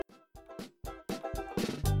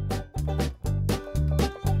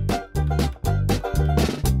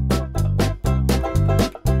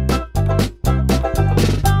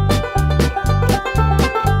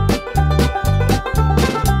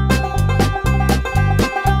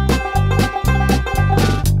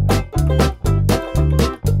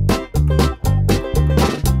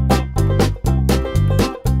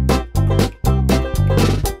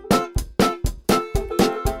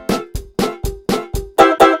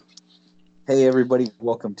Hey everybody,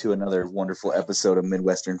 welcome to another wonderful episode of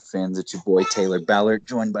Midwestern Fins. It's your boy Taylor Ballard,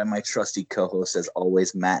 joined by my trusty co-host as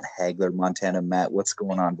always, Matt Hagler, Montana. Matt, what's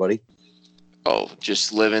going on, buddy? Oh,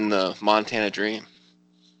 just living the Montana dream.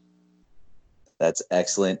 That's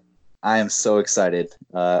excellent. I am so excited.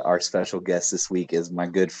 Our special guest this week is my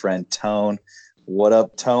good friend Tone. What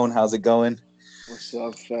up, Tone? How's it going? What's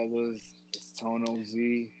up, fellas? It's Tone OZ.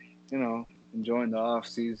 Enjoying the off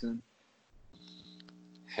season.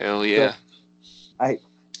 Hell yeah. So, I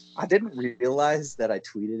didn't realize that I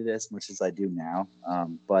tweeted it as much as I do now,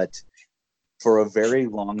 but for a very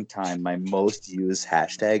long time, my most used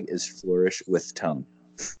hashtag is flourish with Tone.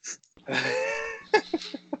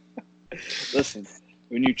 Listen,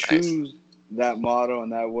 when you choose that motto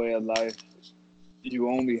and that way of life, you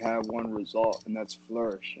only have one result, and that's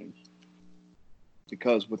flourishing.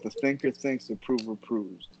 Because what the thinker thinks, the prover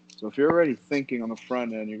proves. So if you're already thinking on the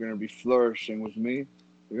front end, you're going to be flourishing with me,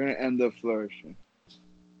 you're going to end up flourishing.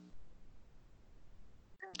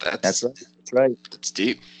 That's right. That's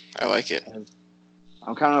deep. I like it.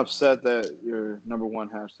 I'm kind of upset that your number one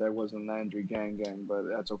hashtag wasn't Landry Gang Gang, but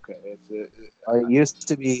that's okay. It used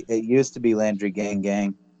to be Landry Gang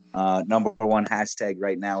Gang. Number one hashtag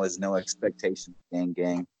right now is No Expectations Gang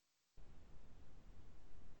Gang.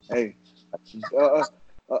 Hey,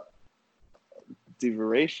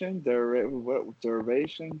 derivation?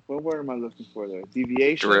 Derivation? What word am I looking for there?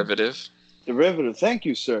 Deviation? Derivative. Thank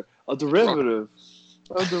you, sir. A derivative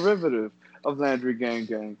of Landry Gang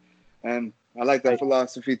Gang. And I like that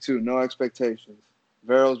philosophy too. No expectations.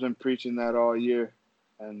 Vero's been preaching that all year.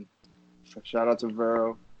 And shout out to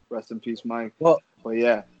Vero. Rest in peace, Mike. Well, but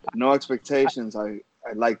yeah, no expectations. I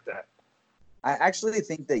like that. I actually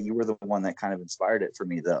think that you were the one that kind of inspired it for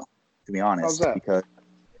me, though, to be honest. How's that? Because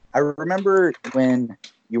I remember when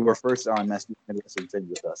you were first on Midwestern Fins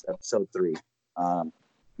with us, episode 3.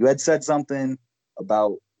 You had said something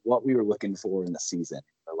about what we were looking for in the season.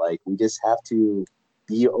 Like, we just have to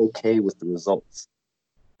be okay with the results.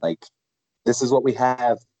 Like, this is what we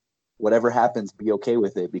have. Whatever happens, be okay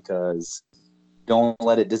with it, because don't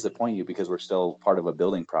let it disappoint you, because we're still part of a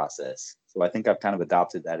building process. So I think I've kind of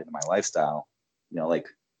adopted that into my lifestyle. Like,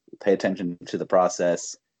 pay attention to the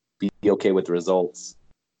process, be okay with the results,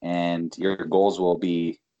 and your goals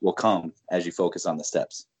will come as you focus on the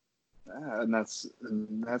steps. Yeah, and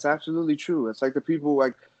that's absolutely true. It's like the people,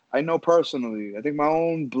 like, I know personally, I think my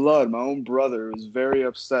own brother is very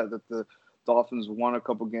upset that the Dolphins won a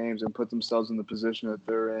couple games and put themselves in the position that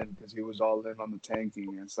they're in because he was all in on the tanking.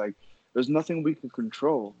 And it's like, there's nothing we can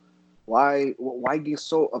control. Why get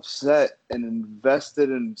so upset and invested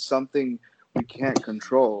in something we can't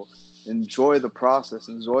control? Enjoy the process.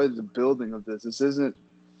 Enjoy the building of this. This isn't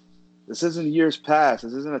years past.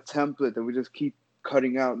 This isn't a template that we just keep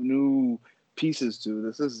cutting out new pieces to.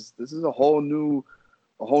 This is a whole new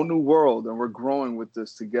world, and we're growing with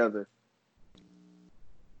this together.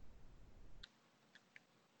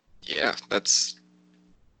 Yeah, that's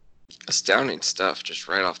astounding stuff just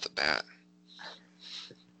right off the bat.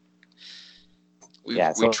 We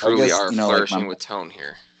truly are flourishing with Tone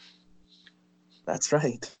here. That's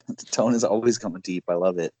right. The Tone is always coming deep. I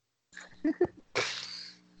love it.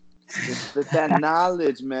 That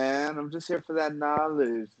knowledge, man. I'm just here for that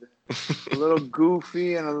knowledge. A little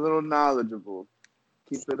goofy and a little knowledgeable.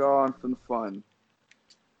 Keep it on for the fun.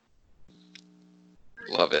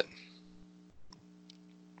 Love it.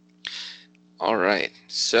 All right.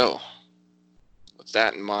 So, with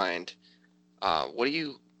that in mind, what do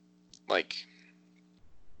you like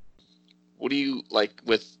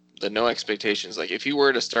with the no expectations? Like, if you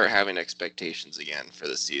were to start having expectations again for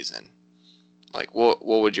the season, like, what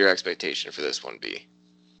would your expectation for this one be?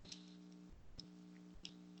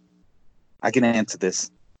 I can answer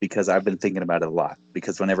this because I've been thinking about it a lot.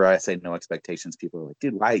 Because whenever I say no expectations, people are like,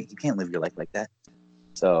 dude, why? You can't live your life like that.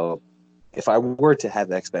 So if I were to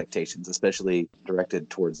have expectations, especially directed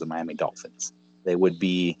towards the Miami Dolphins, they would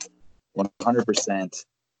be 100%.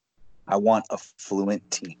 I want a fluent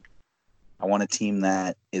team. I want a team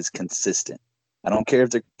that is consistent. I don't care if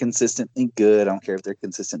they're consistently good. I don't care if they're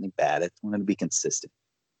consistently bad. I just want them to be consistent.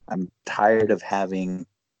 I'm tired of having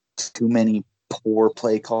too many poor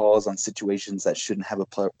play calls on situations that shouldn't have a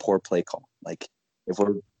poor play call. Like, if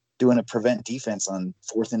we're doing a prevent defense on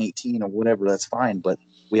 4th and 18 or whatever, that's fine. But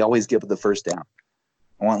we always give the first down.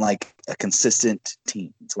 I want, like, a consistent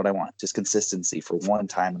team. That's what I want. Just consistency for one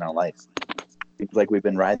time in our life. It's like we've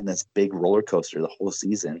been riding this big roller coaster the whole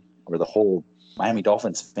season, or the whole Miami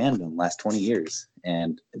Dolphins fandom the last 20 years,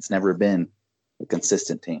 and it's never been a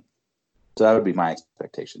consistent team. So that would be my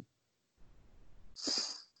expectation.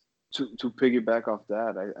 to piggyback off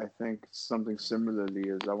that, I think something similarly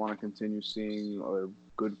is I want to continue seeing a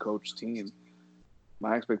good coach team.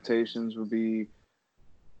 My expectations would be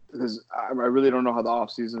because I really don't know how the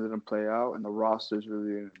offseason is going to play out, and the roster is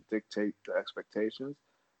really going to dictate the expectations.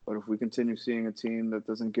 But if we continue seeing a team that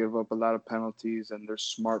doesn't give up a lot of penalties and there's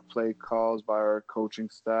smart play calls by our coaching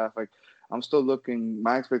staff, like I'm still looking.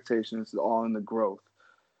 My expectations is all in the growth.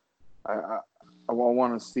 I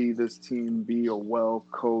want to see this team be a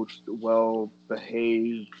well-coached,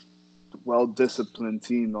 well-behaved, well-disciplined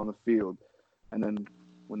team on the field. And then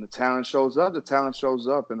when the talent shows up, the talent shows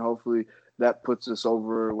up. And hopefully that puts us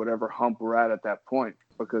over whatever hump we're at that point.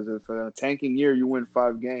 Because if in a tanking year you win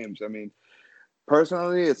 5 games, I mean,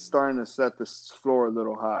 personally, it's starting to set the floor a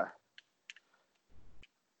little high.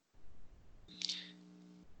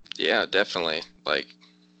 Yeah, definitely. Like,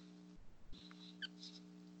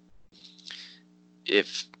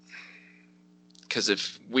 because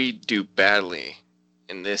if we do badly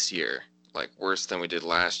in this year, like worse than we did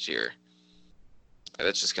last year,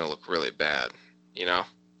 that's just going to look really bad, you know?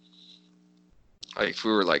 Like if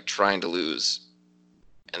we were like trying to lose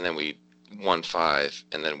and then we won 5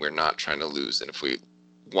 and then we're not trying to lose, and if we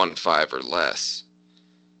won 5 or less,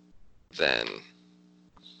 then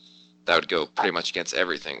that would go pretty much against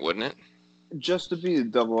everything, wouldn't it? Just to be the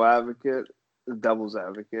devil's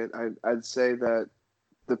advocate, I'd say that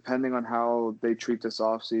depending on how they treat this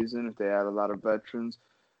offseason, if they add a lot of veterans,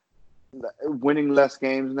 winning less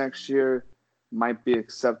games next year might be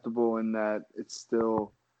acceptable in that it's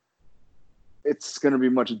going to be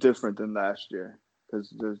much different than last year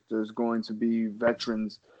because there's going to be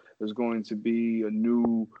veterans, there's going to be a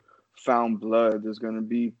new found blood, there's going to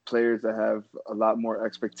be players that have a lot more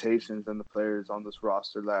expectations than the players on this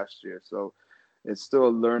roster last year. So it's still a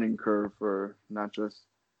learning curve for not just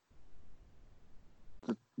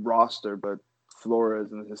the roster, but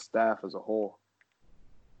Flores and his staff as a whole.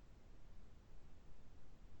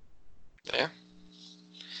 Yeah.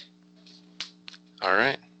 All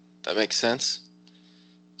right. That makes sense.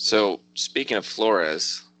 So speaking of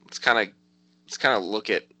Flores, let's kind of look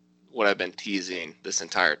at what I've been teasing this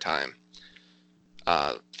entire time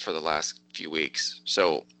for the last few weeks.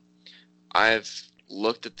 So I've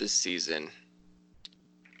looked at this season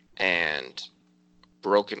and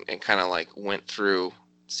broken and kind of like went through,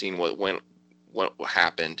 seeing what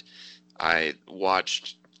happened. I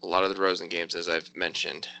watched a lot of the DeRozan games, as I've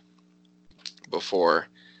mentioned before,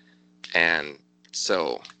 and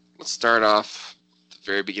so let's start off at the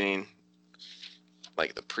very beginning,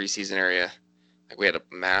 like the preseason area. Like we had a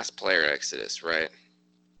mass player exodus, right?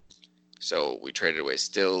 So we traded away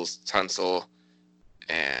Stills, Tunsil,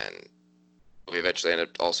 and we eventually ended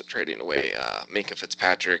up also trading away Minkah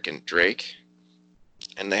Fitzpatrick and Drake.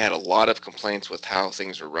 And they had a lot of complaints with how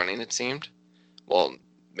things were running, it seemed. Well,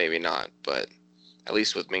 maybe not, but at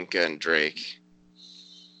least with Minkah and Drake.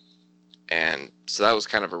 And so that was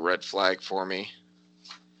kind of a red flag for me.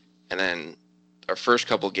 And then our first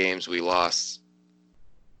couple games we lost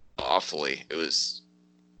awfully. It was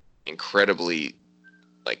incredibly,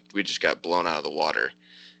 like, we just got blown out of the water.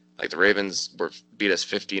 Like the Ravens beat us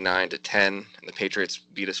 59-10, and the Patriots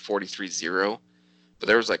beat us 43-0. But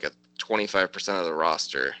there was like a 25% of the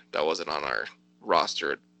roster that wasn't on our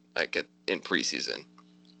roster like in preseason.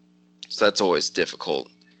 So that's always difficult.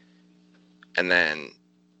 And then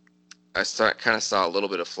I kind of saw a little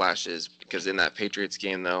bit of flashes because in that Patriots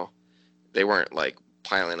game, though, they weren't like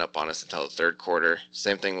piling up on us until the third quarter.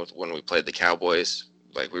 Same thing with when we played the Cowboys.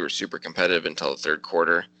 Like we were super competitive until the third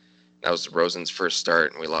quarter. That was DeRozan's first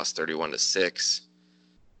start, and we lost 31-6.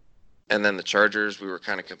 And then the Chargers, we were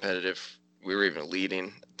kind of competitive. We were even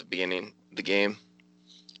leading at the beginning of the game.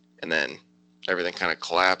 And then everything kind of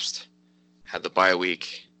collapsed. Had the bye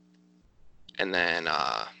week. And then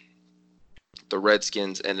the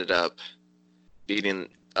Redskins ended up beating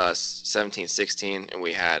us 17-16, and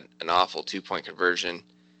we had an awful 2-point conversion,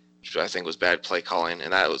 which I think was bad play calling.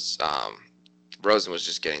 And that was Rosen was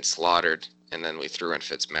just getting slaughtered, and then we threw in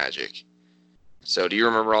Fitzmagic. So do you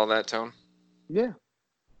remember all that, Tone? Yeah.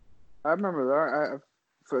 I remember that.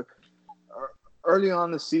 For early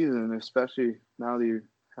on the season, especially now that you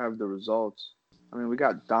have the results, I mean, we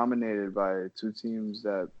got dominated by 2 teams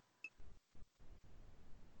that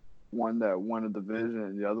one that won a division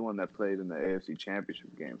and the other one that played in the AFC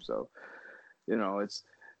Championship game. So, you know,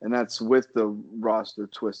 and that's with the roster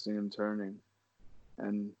twisting and turning.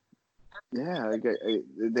 And yeah,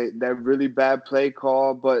 that really bad play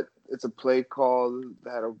call, but it's a play call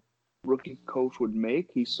that a rookie coach would make.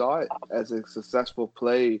 He saw it as a successful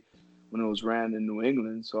play when it was ran in New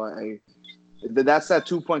England. So that's that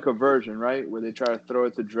 2-point conversion, right? Where they try to throw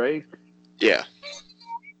it to Drake. Yeah.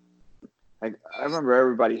 Like I remember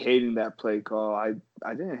everybody hating that play call. I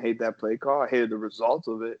didn't hate that play call. I hated the results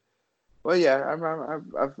of it. But yeah, I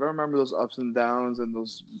remember those ups and downs and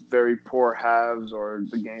those very poor halves or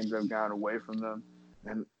the games that have gone away from them.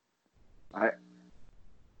 And I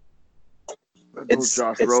those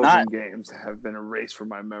Josh it's Rosen not games have been erased from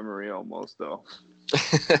my memory almost though.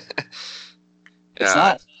 it's Yeah,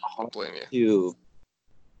 not I don't blame you.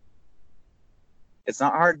 it's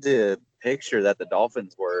not hard to picture that the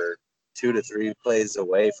Dolphins were 2 to 3 plays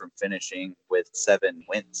away from finishing with 7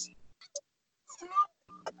 wins.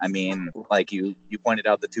 I mean, like you pointed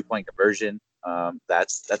out the 2-point conversion.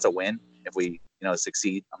 That's a win if we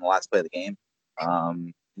succeed on the last play of the game.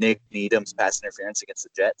 Nick Needham's pass interference against the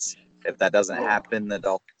Jets. If that doesn't happen, the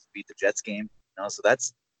Dolphins beat the Jets game. So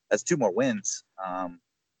that's 2 more wins.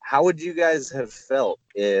 How would you guys have felt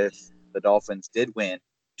if the Dolphins did win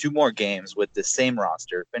 2 more games with the same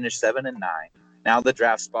roster, finish 7-9? Now the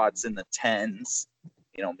draft spot's in the 10s,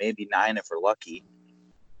 maybe 9 if we're lucky.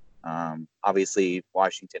 Obviously,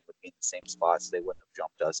 Washington would be in the same spot, so they wouldn't have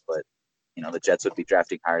jumped us. But the Jets would be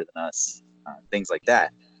drafting higher than us, things like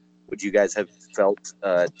that. Would you guys have felt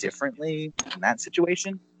differently in that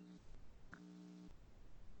situation?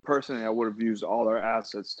 Personally, I would have used all our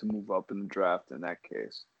assets to move up in the draft in that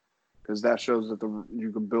case, because that shows that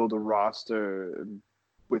you can build a roster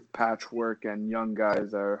with patchwork and young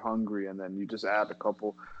guys that are hungry, and then you just add a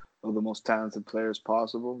couple of the most talented players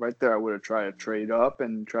possible. Right there, I would have tried to trade up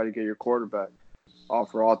and try to get your quarterback.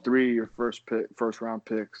 Offer all 3 your first round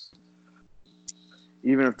picks,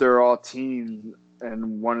 even if they're all teens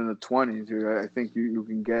and 1 in the 20s. I think you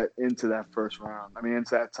can get into that first round. I mean,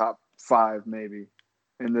 into that top 5 maybe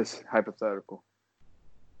in this hypothetical.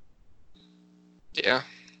 Yeah.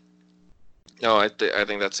 No, I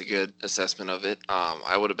think that's a good assessment of it.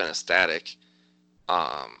 I would have been ecstatic.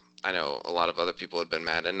 I know a lot of other people had been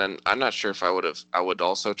mad, and then I'm not sure if I would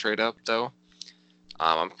also trade up though.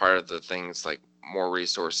 I'm part of the things like more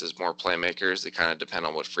resources, more playmakers. They kind of depend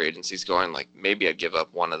on what free agency's going. Like maybe I'd give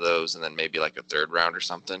up one of those and then maybe like a 3rd round or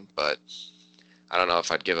something. But I don't know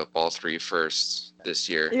if I'd give up all 3 firsts this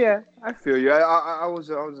year. Yeah, I feel you. I was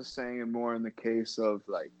just saying it more in the case of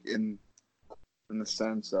like in the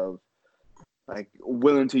sense of like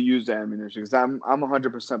willing to use the ammunition, because I'm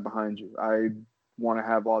 100% behind you. I want to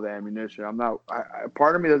have all the ammunition. I'm not.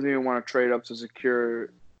 Part of me doesn't even want to trade up to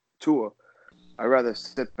secure Tua. I'd rather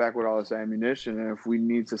sit back with all this ammunition, and if we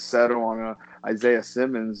need to settle on a Isaiah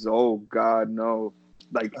Simmons, oh God, no!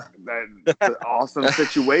 Like that's an awesome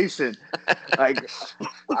situation. Like,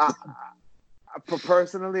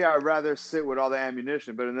 personally, I'd rather sit with all the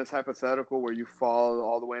ammunition. But in this hypothetical where you fall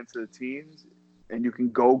all the way into the teens, and you can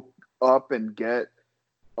go up and get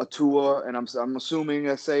a Tua, and I'm assuming,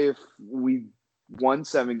 let's say if we won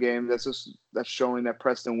 7 games, that's showing that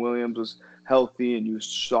Preston Williams was healthy and you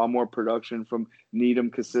saw more production from Needham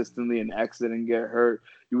consistently and X didn't get hurt,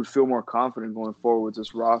 you would feel more confident going forward with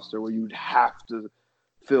this roster where you would have to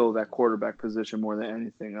fill that quarterback position more than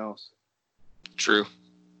anything else. True.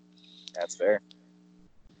 That's fair.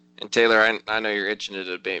 And Taylor, I know you're itching to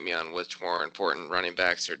debate me on which more important running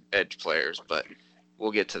backs or edge players, but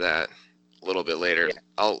we'll get to that a little bit later.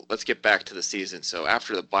 Yeah. Let's get back to the season. So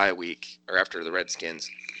after the bye week, or after the Redskins,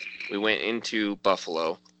 we went into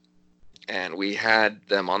Buffalo, and we had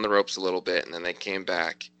them on the ropes a little bit, and then they came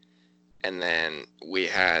back, and then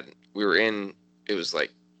it was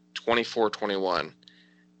like 24-21,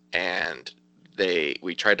 and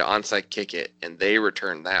we tried to onside kick it, and they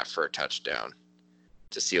returned that for a touchdown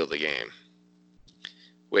to seal the game,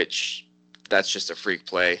 which that's just a freak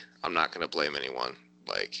play. I'm not going to blame anyone.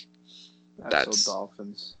 Like, that's so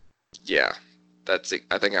Dolphins. Yeah, that's it.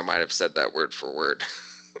 I think I might have said that word for word.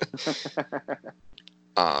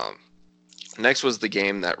 Next was the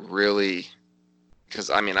game that really, because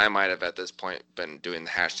I mean, I might have at this point been doing the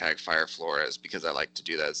hashtag Fire Flores because I like to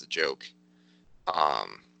do that as a joke,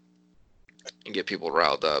 and get people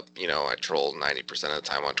riled up. I troll 90% of the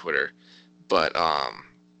time on Twitter, but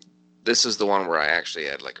this is the one where I actually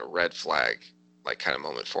had like a red flag, like kind of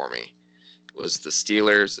moment for me. It was the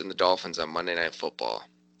Steelers and the Dolphins on Monday Night Football.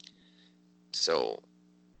 So,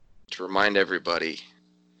 to remind everybody,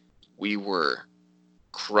 we were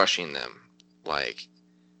crushing them. Like,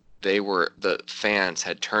 the fans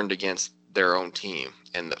had turned against their own team.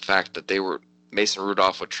 And the fact that Mason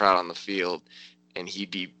Rudolph would trot on the field and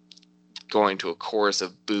he'd be going to a chorus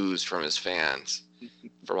of boos from his fans,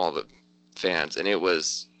 from all the fans. And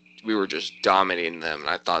we were just dominating them. And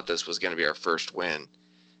I thought this was going to be our first win.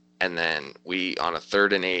 And then we, on a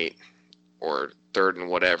 3rd and 8 or 3rd and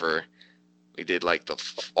whatever, we did like the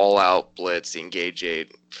all-out blitz, the engage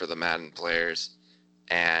 8 for the Madden players,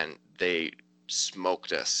 and they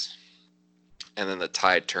smoked us, and then the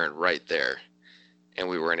tide turned right there, and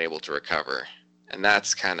we weren't able to recover. And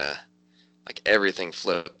that's kind of like everything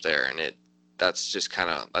flipped there, and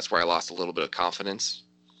that's where I lost a little bit of confidence.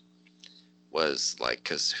 Was like,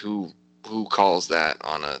 because who calls that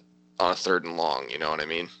on a 3rd and long? You know what I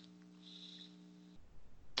mean?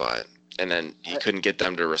 But and then he couldn't get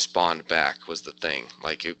them to respond back was the thing.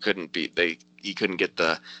 Like he couldn't get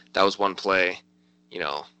that was one play. You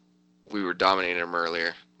know, we were dominating them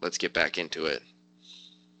earlier. Let's get back into it.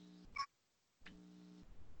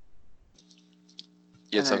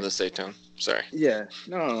 You had something to say, Tone? Sorry. Yeah.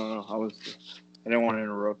 No. I didn't want to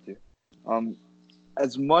interrupt you.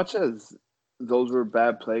 As much as those were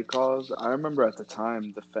bad play calls, I remember at the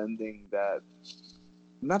time defending that.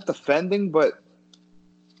 Not defending, but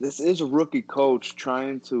this is a rookie coach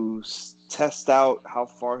trying to test out how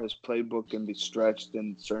far his playbook can be stretched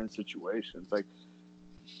in certain situations. Like,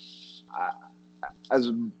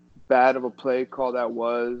 as bad of a play call that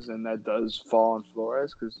was, and that does fall on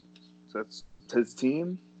Flores because that's his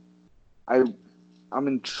team. I'm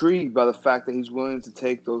intrigued by the fact that he's willing to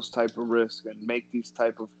take those type of risks and make these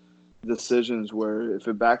type of decisions where if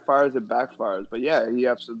it backfires, it backfires. But yeah, it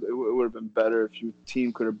would have been better if your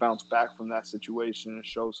team could have bounced back from that situation and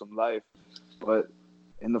show some life. But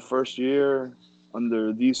in the first year,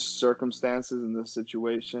 under these circumstances in this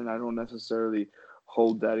situation, I don't necessarily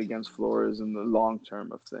hold that against Flores in the long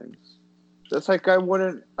term of things. Just like I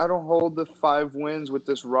don't hold the 5 wins with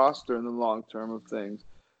this roster in the long term of things.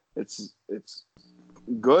 It's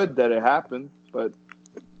good that it happened, but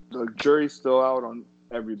the jury's still out on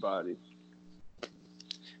everybody.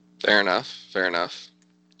 Fair enough.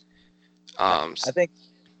 I think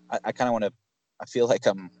I kind of want to. I feel like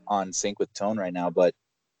I'm on sync with Tone right now, but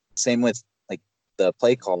same with like the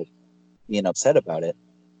play call, being upset about it.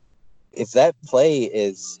 If that play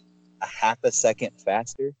is a half a second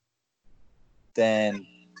faster, then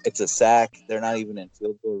it's a sack. They're not even in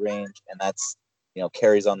field goal range, and that's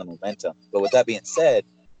carries on the momentum. But with that being said,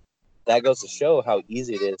 that goes to show how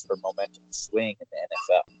easy it is for momentum to swing in the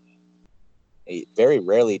NFL. Very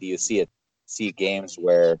rarely do you see games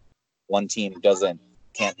where one team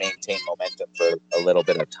can't maintain momentum for a little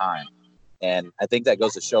bit of time. And I think that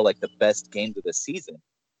goes to show like the best games of the season.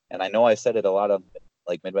 And I know I said it a lot on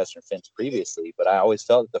like Midwestern Fins previously, but I always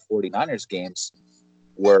felt that the 49ers games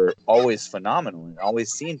were always phenomenal and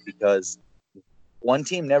always seen because one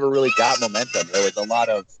team never really got momentum. There was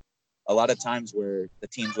a lot of times where the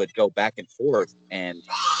teams would go back and forth, and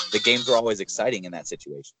the games were always exciting in that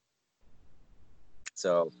situation.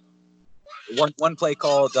 So one play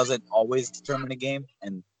call doesn't always determine a game,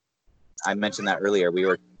 and I mentioned that earlier. We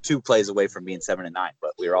were 2 plays away from being 7-9,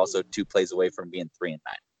 but we were also 2 plays away from being 3-9,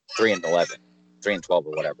 3-11, 3-12,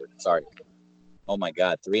 or whatever. Sorry. Oh my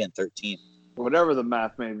God, 3-13. Whatever the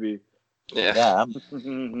math may be. Yeah.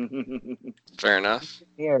 Fair enough.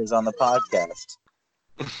 Here's on the podcast.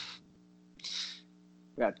 We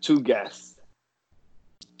got 2 guests.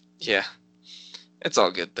 Yeah. It's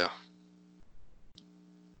all good though.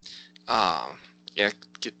 Yeah,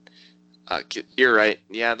 you're right.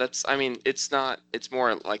 Yeah, it's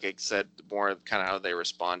more like I said, more kind of how they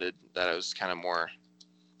responded. That it was kind of more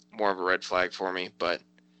of a red flag for me, but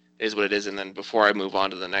it is what it is. And then before I move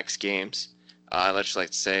on to the next games, I'd just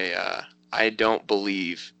like to say I don't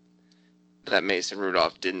believe that Mason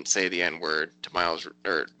Rudolph didn't say the N-word to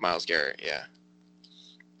Myles Garrett. Yeah,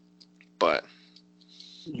 but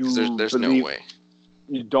there's no way.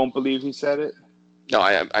 You don't believe he said it? No,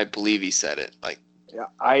 I believe he said it. Like, yeah,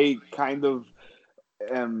 I kind of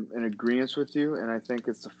am in agreement with you, and I think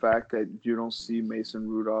it's the fact that you don't see Mason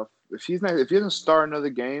Rudolph. If he doesn't start another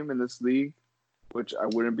game in this league, which I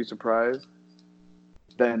wouldn't be surprised,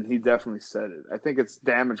 then he definitely said it. I think it's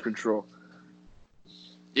damage control.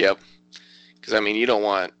 Yep. Because, you don't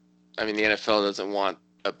want – the NFL doesn't want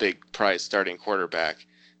a big prize starting quarterback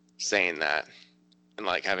saying that and,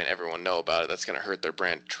 having everyone know about it. That's going to hurt their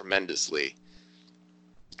brand tremendously,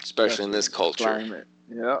 especially in this culture. Climate.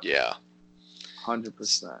 Yeah. Yeah.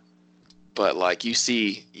 100%. But, you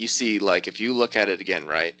see, if you look at it again,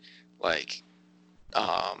 right,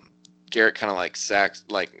 Garrett kind of, sacks,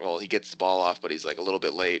 he gets the ball off, but he's, a little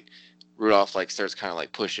bit late. Rudolph, starts kind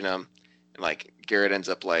of, pushing him. And Garrett ends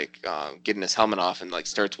up getting his helmet off and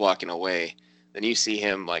starts walking away. Then you see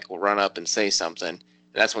him will run up and say something. And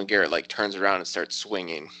that's when Garrett turns around and starts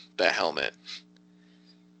swinging that helmet.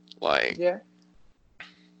 Yeah.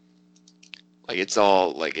 It's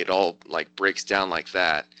all it all breaks down like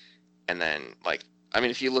that. And then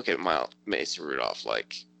if you look at Mason Rudolph,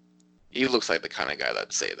 he looks like the kind of guy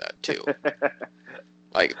that'd say that too.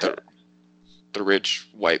 the rich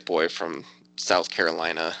white boy from South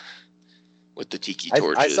Carolina with the tiki I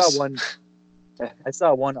torches. I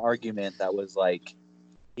saw one argument that was like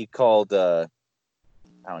he called I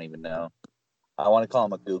don't even know. I want to call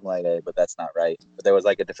him a Goonlight, but that's not right. But there was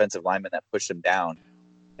like a defensive lineman that pushed him down,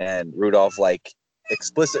 and Rudolph like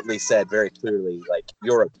explicitly said very clearly, like,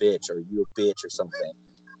 "You're a bitch," or "You a bitch," or something.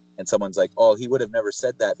 And someone's like, "Oh, he would have never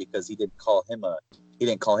said that because he didn't call him that. He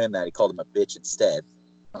called him a bitch instead."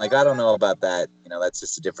 I'm like, I don't know about that. You know, that's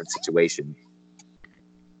just a different situation.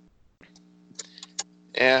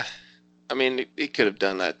 Yeah, I mean, it could have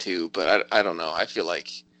done that too, but I don't know. I feel like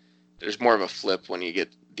there's more of a flip when you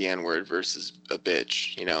get the N-word versus a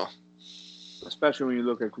bitch, you know? Especially when you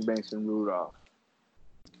look at Mason Rudolph.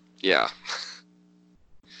 Yeah.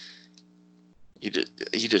 He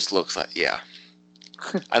just looks like, yeah.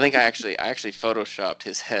 I think I actually photoshopped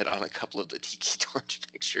his head on a couple of the Tiki Torch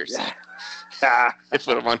pictures. Yeah. I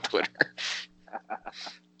put them on Twitter.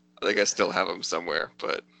 I think I still have them somewhere,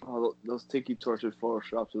 but Those Tiki Torches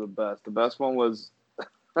photoshops are the best. The best one was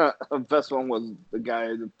the guy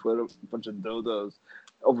that put a bunch of dildos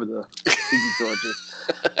over the Tiki Torches.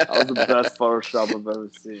 That was the best Photoshop I've ever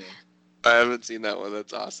seen. I haven't seen that one.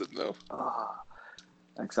 That's awesome, though.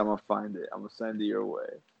 Next time I find it, I'm gonna send it your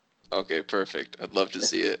way. Okay, perfect. I'd love to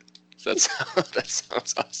see it. That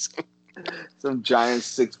sounds awesome. Some giant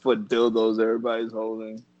 6-foot dildos everybody's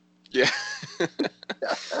holding. Yeah.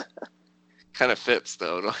 Kind of fits,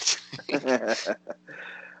 though, don't you think?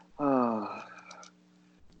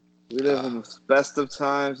 We live in the best of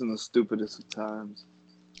times and the stupidest of times.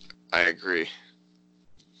 I agree.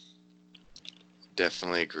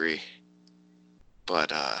 Definitely agree.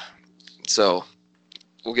 But, so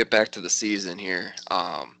we'll get back to the season here.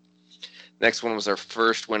 Next one was our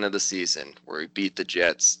first win of the season, where we beat the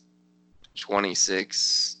Jets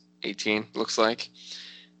 26-18, looks like.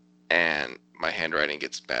 And my handwriting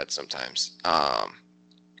gets bad sometimes.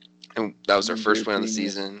 And that was our first win of the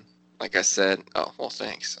season. Like I said, oh, well,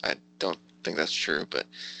 thanks. I don't think that's true, but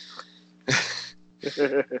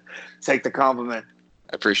take the compliment.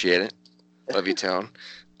 I appreciate it. Love you, Tone.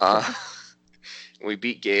 We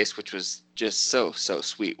beat Gase, which was just so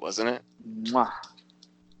sweet, wasn't it? Mwah.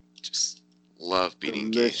 Just love beating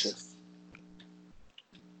Delicious. Gase.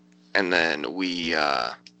 And then we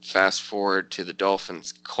fast forward to the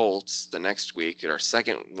Dolphins Colts the next week at our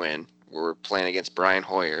second win. We're playing against Brian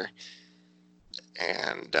Hoyer.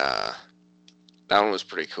 And that one was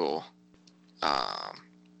pretty cool. And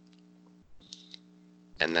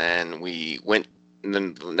then and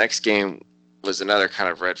then the next game was another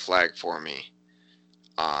kind of red flag for me.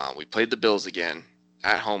 We played the Bills again,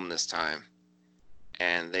 at home this time,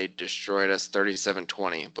 and they destroyed us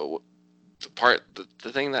 37-20. But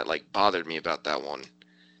the thing that like bothered me about that one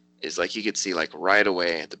is like you could see like right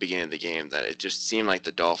away at the beginning of the game that it just seemed like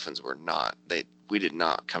the Dolphins we did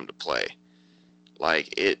not come to play.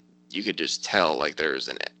 Like you could just tell like there's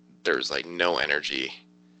like no energy,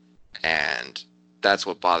 and that's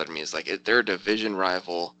what bothered me. Is like they're a division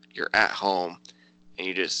rival. You're at home, and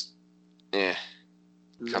you just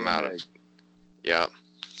come out of yeah.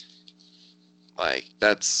 Like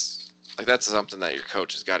that's something that your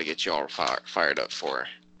coach has got to get you all fired up for.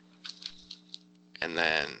 And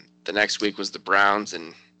then the next week was the Browns,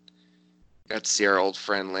 and got to see our old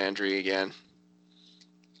friend Landry again.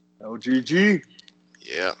 LGG.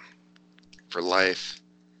 Yeah, for life.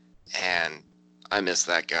 And I miss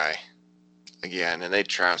that guy again. And they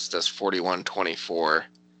trounced us 41-24.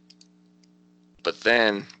 But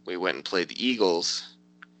then we went and played the Eagles,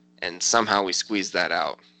 and somehow we squeezed that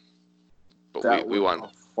out. But we won. A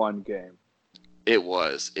fun game. It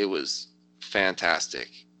was fantastic.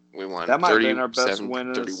 We won. That might have been our best win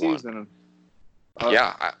of the season.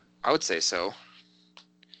 Yeah, I would say so.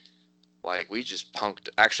 Like, we just punked.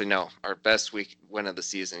 Actually, no. Our best win of the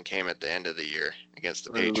season came at the end of the year against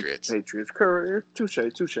the Patriots. Touche.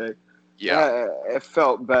 Yeah. It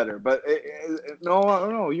felt better. But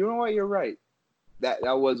no. You know what? You're right. That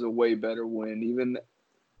was a way better win, even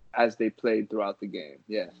as they played throughout the game.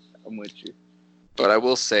 Yeah, I'm with you. But I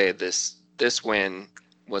will say this win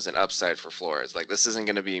was an upside for Flores. Like, this isn't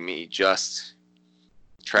going to be me just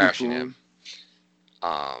trashing him.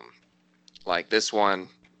 Like, this one,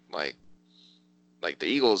 like the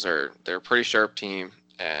Eagles they're a pretty sharp team,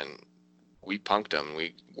 and we punked them.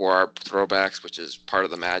 We wore our throwbacks, which is part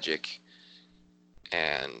of the magic.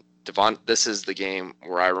 And this is the game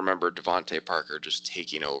where I remember Devontae Parker just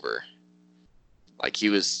taking over. Like, he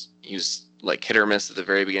was like hit or miss at the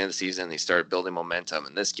very beginning of the season. He started building momentum.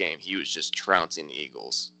 In this game, he was just trouncing the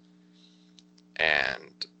Eagles.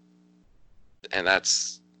 And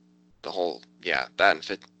that's the whole, that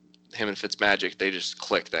and him and Fitzmagic, they just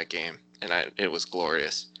clicked that game, and it was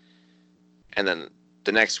glorious. And then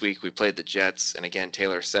the next week we played the Jets, and again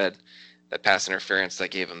Taylor said that pass interference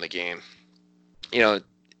that gave him the game. You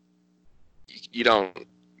don't,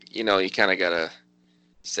 you kind of gotta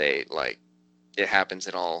say like it happens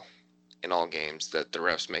in all games that the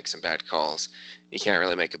refs make some bad calls. You can't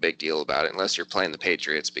really make a big deal about it unless you're playing the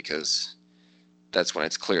Patriots, because that's when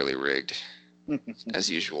it's clearly rigged, as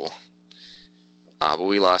usual. But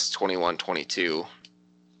we lost 21-22,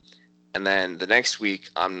 and then the next week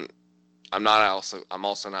I'm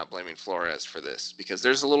also not blaming Flores for this, because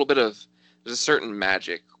there's a certain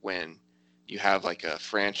magic when you have like a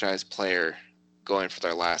franchise player going for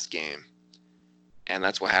their last game, and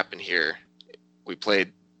that's what happened here. We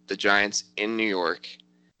played the Giants in New York.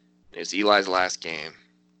 It was Eli's last game,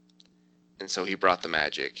 and so he brought the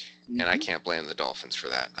magic. And I can't blame the Dolphins for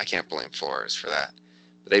that. I can't blame Flores for that.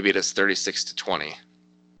 But they beat us 36-20.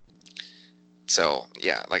 So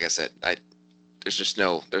yeah, like I said, there's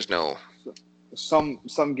no.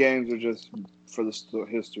 Some games are just for the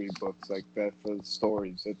history books, like that, for the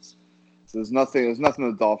stories. There's nothing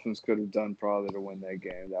the Dolphins could have done probably to win that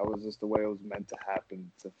game. That was just the way it was meant to happen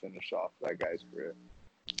to finish off that guy's career.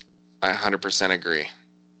 I 100% agree.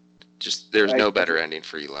 Just there's no better ending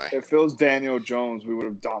for Eli. If it was Daniel Jones, we would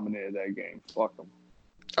have dominated that game. Fuck him.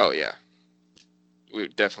 Oh yeah, we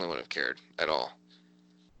definitely wouldn't have cared at all.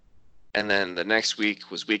 And then the next week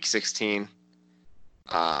was week 16.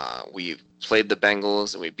 We played the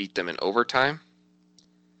Bengals and we beat them in overtime.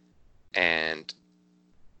 And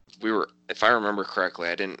we were, if I remember correctly,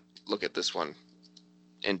 I didn't look at this one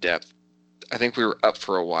in depth. I think we were up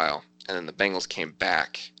for a while, and then the Bengals came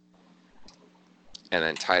back and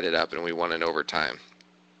then tied it up, and we won in overtime.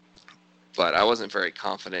 But I wasn't very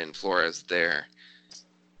confident in Flores there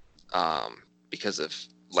because of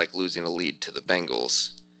like losing a lead to the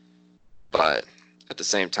Bengals. But at the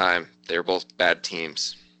same time, they were both bad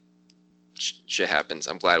teams. Shit happens.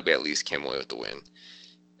 I'm glad we at least came away with the win.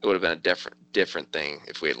 It would have been a different thing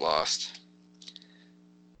if we had lost.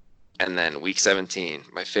 And then week 17,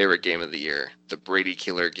 my favorite game of the year, the Brady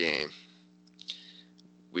Killer game.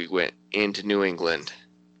 We went into New England.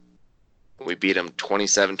 We beat them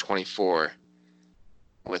 27-24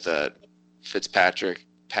 with a Fitzpatrick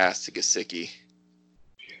pass to Gesicki,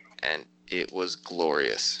 and it was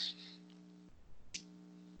glorious.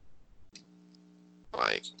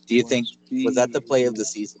 Like, do you think was that the play of the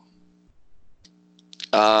season?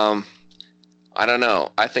 I don't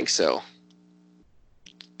know. I think so.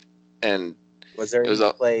 And was there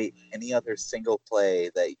any other single play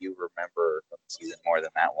that you remember from the season more than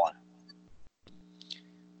that one?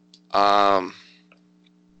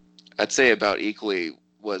 I'd say about equally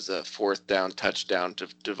was a 4th down touchdown to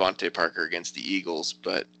Devontae Parker against the Eagles,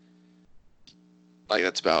 but like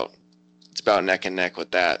it's about neck and neck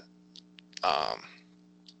with that.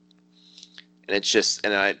 And it's just,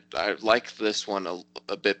 and I like this one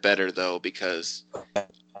a bit better though, because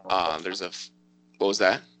there's what was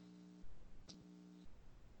that?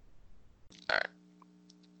 All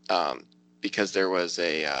right. Because there's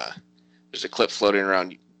a clip floating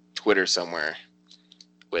around Twitter somewhere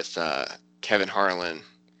with Kevin Harlan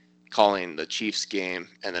calling the Chiefs game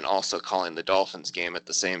and then also calling the Dolphins game at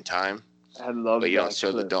the same time. I love that. But you don't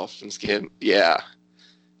show the Dolphins game. Yeah.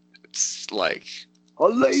 It's like a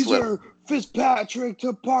laser Fitzpatrick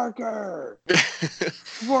to Parker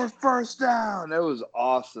for first down. That was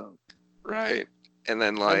awesome. Right. And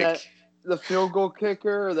then like the field goal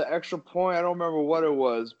kicker or the extra point, I don't remember what it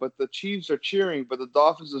was, but the Chiefs are cheering, but the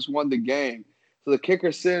Dolphins just won the game. So the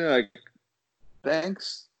kicker's sitting like,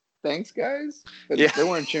 thanks guys. Yeah. They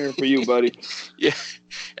weren't cheering for you, buddy. Yeah.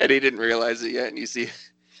 And he didn't realize it yet, and you see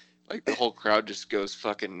like the whole crowd just goes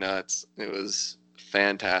fucking nuts. It was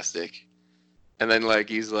fantastic. And then like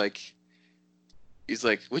he's like,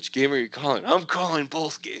 which game are you calling? I'm calling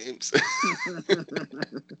both games.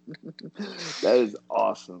 That is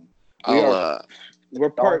awesome. We're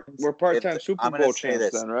part-time Super Bowl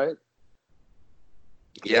champs then, right?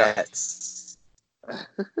 Yeah. Yes.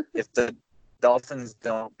 If the Dolphins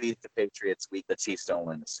don't beat the Patriots, the Chiefs don't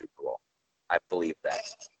win the Super Bowl. I believe that.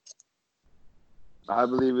 I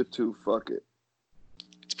believe it too. Fuck it.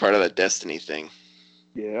 It's part of the destiny thing.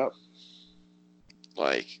 Yep.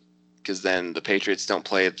 Like, because then the Patriots don't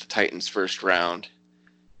play the Titans first round.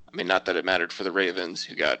 I mean, not that it mattered for the Ravens,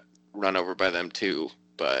 who got run over by them too,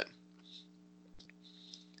 but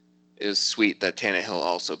it was sweet that Tannehill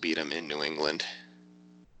also beat him in New England.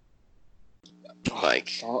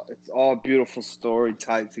 Like, it's all a beautiful story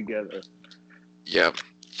tied together. Yep.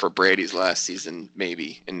 For Brady's last season,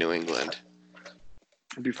 maybe in New England.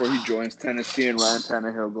 before he joins Tennessee and Ryan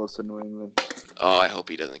Tannehill goes to New England. Oh, I hope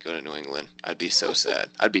he doesn't go to New England. I'd be so sad.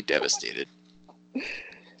 I'd be devastated.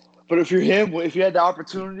 But if you're him, if you had the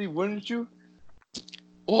opportunity, wouldn't you?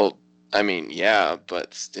 Well, I mean, yeah,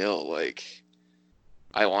 but still, like,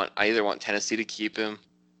 I either want Tennessee to keep him,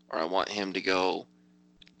 or I want him to go,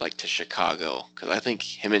 like, to Chicago, because I think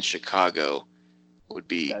him in Chicago would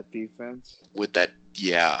be That defense. with that,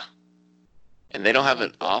 yeah. And they don't have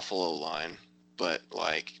an awful O-line, but,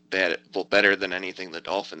 like, better than anything the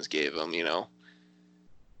Dolphins gave them, you know?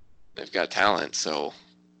 They've got talent, so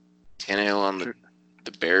Tannehill on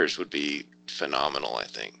the Bears would be phenomenal, I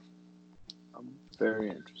think. Very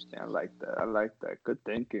interesting. I like that. Good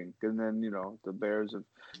thinking. And then, the Bears have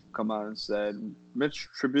come out and said, Mitch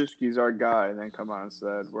Trubisky's our guy, and then come out and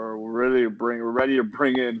said, we're ready to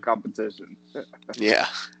bring in competition. Yeah.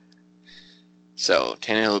 So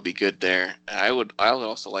Tannehill would be good there. I would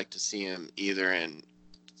also like to see him either in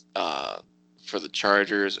for the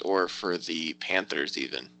Chargers or for the Panthers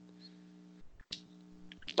even.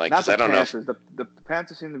 Like, Not the I don't Panthers. know. The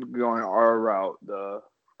Panthers seem to be going our route, the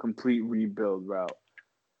complete rebuild route.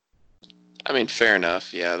 I mean, fair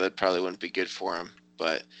enough. Yeah, that probably wouldn't be good for him.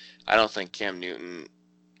 But I don't think Cam Newton,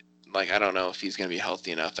 like, I don't know if he's going to be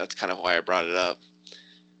healthy enough. That's kind of why I brought it up.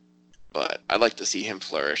 But I'd like to see him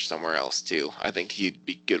flourish somewhere else, too. I think he'd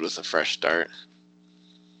be good with a fresh start.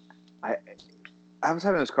 I was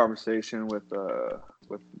having this conversation with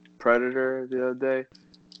Predator the other day.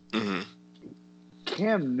 Mm-hmm.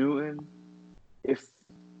 Cam Newton, if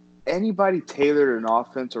anybody tailored an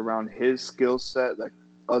offense around his skill set, like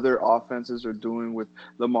other offenses are doing with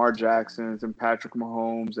Lamar Jackson's and Patrick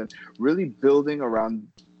Mahomes, and really building around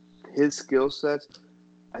his skill sets,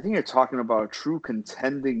 I think you're talking about a true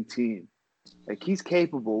contending team. Like, he's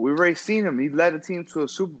capable. We've already seen him. He led a team to a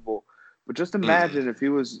Super Bowl. But just imagine if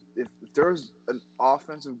there was an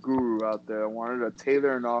offensive guru out there that wanted to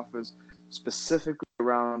tailor an offense specifically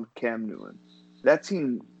around Cam Newton. That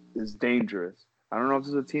team is dangerous. I don't know if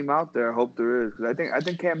there's a team out there. I hope there is, because I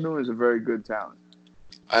think Cam Newton is a very good talent.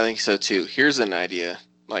 I think so too. Here's an idea,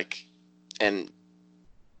 and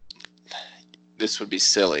this would be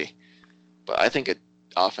silly, but I think an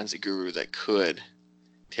offensive guru that could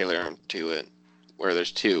tailor him to it, where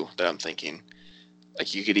there's two that I'm thinking. Like,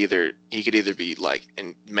 he could either be like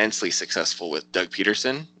immensely successful with Doug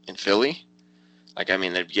Peterson in Philly. Like, I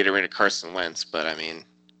mean, they're getting rid of Carson Wentz, but I mean,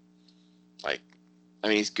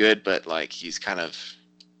 he's good, but like, he could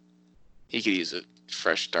use a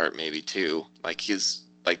fresh start maybe too. Like,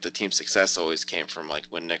 the team's success always came from like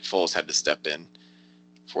when Nick Foles had to step in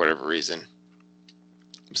for whatever reason.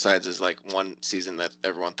 Besides his like one season that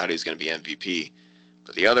everyone thought he was going to be MVP,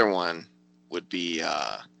 but the other one would be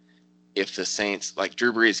if the Saints, like,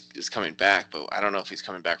 Drew Brees is coming back, but I don't know if he's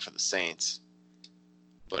coming back for the Saints.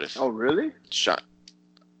 But if really?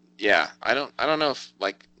 Yeah, I don't know if,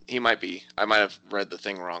 like, he might be. I might have read the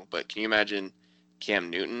thing wrong, but can you imagine Cam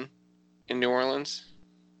Newton in New Orleans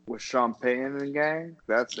with Sean Payton and gang?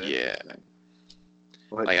 That's it. Yeah.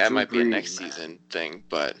 Like, that might be a next season thing,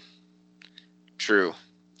 but true.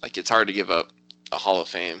 Like, it's hard to give up a Hall of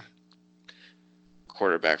Fame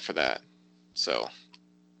quarterback for that. So,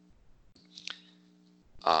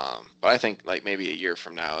 but I think, like, maybe a year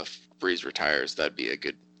from now, if Breeze retires, that'd be a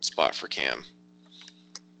good spot for Cam.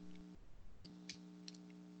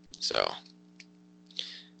 So,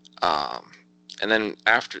 and then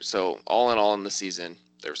so all in all in the season,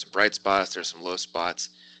 there were some bright spots, there's some low spots.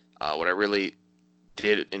 What I really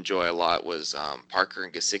did enjoy a lot was Parker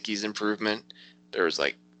and Gesicki's improvement. There was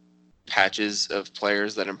like patches of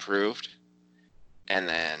players that improved, and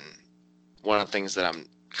then one of the things that I'm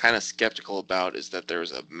kind of skeptical about is that there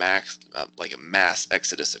was a mass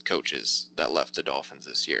exodus of coaches that left the Dolphins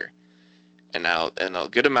this year. And a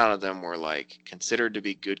good amount of them were like considered to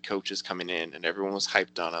be good coaches coming in, and everyone was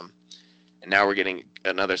hyped on them. And now we're getting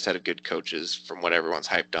another set of good coaches from what everyone's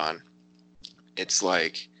hyped on. It's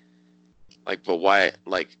like, but why?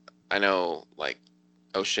 Like, I know, like,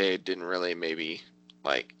 O'Shea didn't really maybe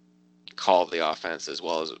like call the offense as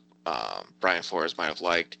well as Brian Flores might have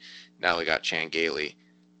liked. Now we got Chan Gailey.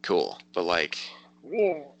 Cool. But like,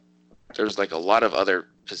 there's like a lot of other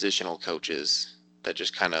positional coaches that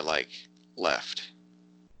just kind of like left.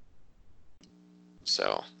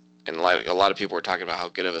 So, and like a lot of people were talking about how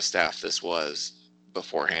good of a staff this was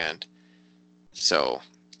beforehand. So,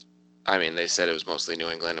 I mean, they said it was mostly New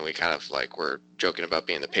England, and we kind of like were joking about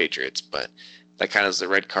being the Patriots, but that kind of is the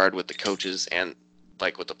red card with the coaches and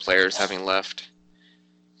like with the players having left.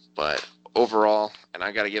 But overall, and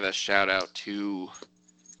I got to give a shout out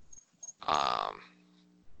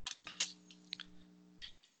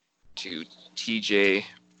to TJ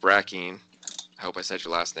Brackeen. I hope I said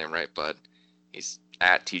your last name right, bud. He's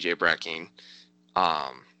at TJ Brackeen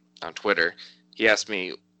on Twitter. He asked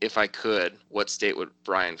me if I could, what state would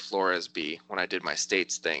Brian Flores be when I did my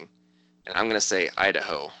states thing? And I'm going to say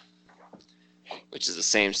Idaho, which is the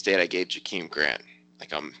same state I gave Jakeem Grant.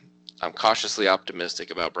 Like I'm cautiously optimistic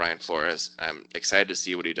about Brian Flores. I'm excited to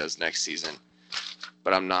see what he does next season,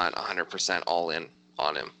 but I'm not 100% all in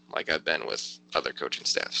on him like I've been with other coaching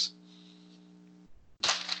staffs.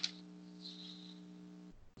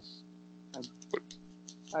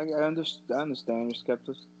 I understand your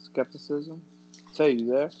skepticism. Say, you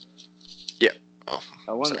there? Yeah. Oh,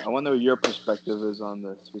 I wonder what your perspective is on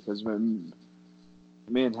this, because me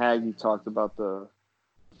and Haggy talked about the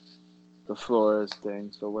Flores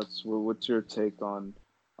thing. So what's your take on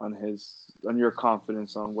your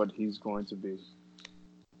confidence on what he's going to be?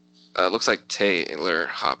 Looks like Taylor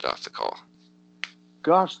hopped off the call.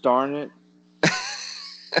 Gosh darn it!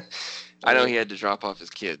 I know he had to drop off his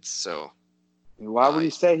kids, so. Why would he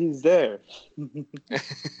say he's there?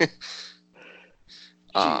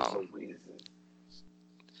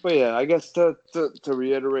 But yeah, I guess to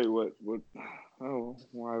reiterate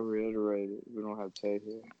why reiterate it? We don't have Tay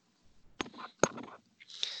here.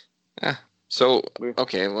 Yeah. So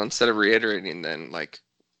okay, well, instead of reiterating, then like,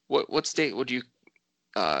 what state would you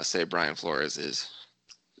say Brian Flores is?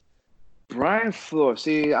 Brian Flores.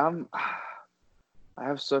 See, I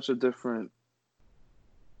have such a different.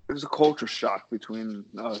 There's a culture shock between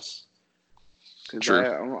us.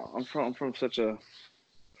 True. I'm from such a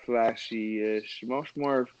flashy-ish, much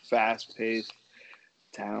more fast-paced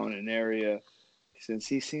town and area. Since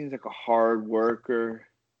he seems like a hard worker.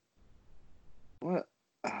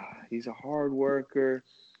 He's a hard worker.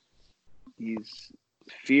 He's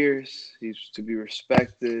fierce. He's to be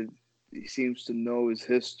respected. He seems to know his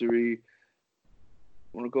history.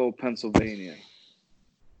 I want to go with Pennsylvania.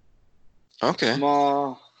 Okay.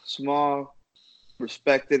 Small,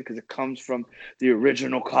 respected because it comes from the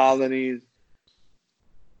original colonies.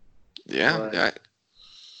 Yeah.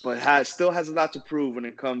 But still has a lot to prove when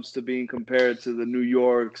it comes to being compared to the New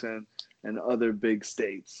Yorks and other big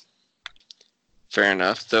states. Fair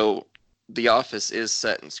enough. Though the office is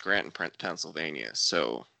set in Scranton, Pennsylvania,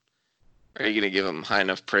 so are you going to give him high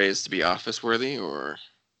enough praise to be office worthy, or?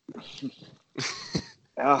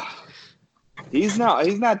 He's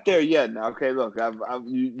not there yet. Now, okay, look,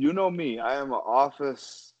 you know me. I am an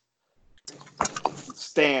office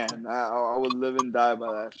stan. I would live and die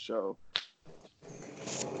by that show.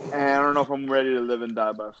 And I don't know if I'm ready to live and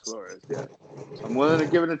die by Flores yet. I'm willing to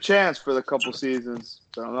give it a chance for the couple seasons,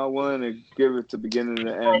 but I'm not willing to give it to beginning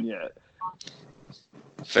to end yet.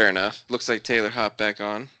 Fair enough. Looks like Taylor hopped back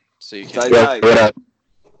on, so you can.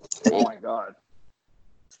 Oh my God,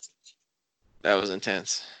 that was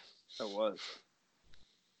intense. That was.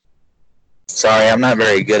 Sorry, I'm not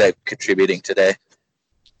very good at contributing today.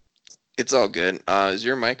 It's all good. Is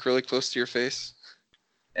your mic really close to your face?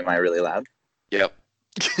 Am I really loud? Yep.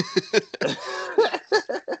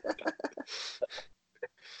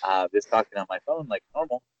 Just talking on my phone like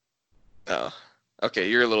normal. Oh, okay.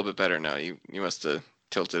 You're a little bit better now. You must have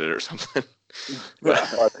tilted it or something.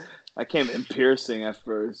 I came in piercing at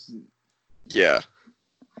first. Yeah.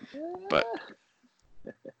 But.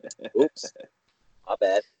 Oops. My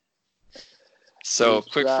bad. So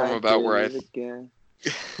quick from about where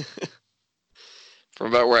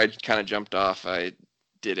I kind of jumped off, I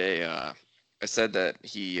did I said that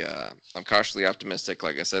I'm cautiously optimistic,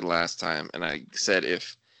 like I said last time, and I said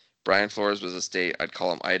if Brian Flores was a state, I'd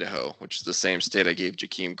call him Idaho, which is the same state I gave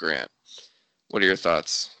Jakeem Grant. What are your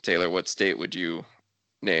thoughts, Taylor? What state would you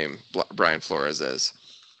name Brian Flores as?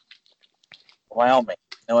 Wyoming.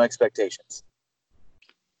 No expectations.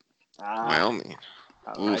 Wyoming.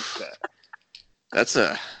 I like that. That's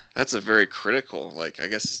a very critical, like, I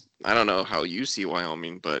guess, I don't know how you see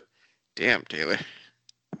Wyoming, but damn, Taylor.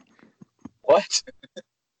 What?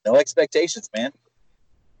 No expectations, man.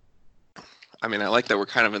 I mean, I like that we're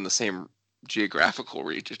kind of in the same geographical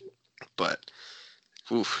region, but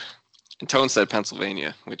oof. And Tone said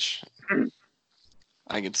Pennsylvania, which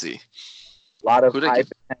I can see. A lot of high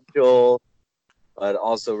potential, but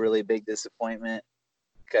also really big disappointment.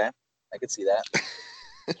 Okay, I could see that.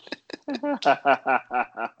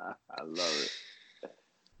 I love it.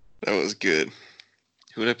 That was good.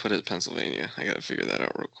 Who did I put at Pennsylvania? I got to figure that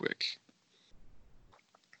out real quick.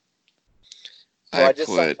 So I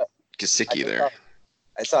put Gesicki there.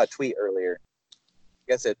 I saw a tweet earlier.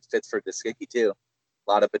 I guess it fits for Gesicki too.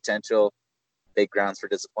 A lot of potential, big grounds for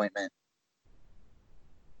disappointment.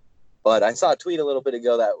 But I saw a tweet a little bit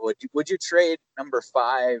ago that would you trade number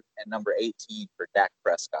 5 and number 18 for Dak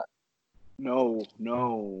Prescott? No,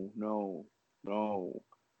 no, no, no,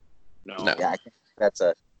 No. no. Yeah,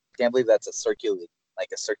 can't believe that's a circulating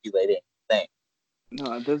thing.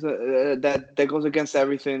 No, it doesn't. That goes against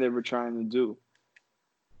everything they were trying to do.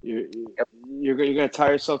 You're Yep. you're gonna tie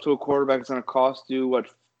yourself to a quarterback that's gonna cost you what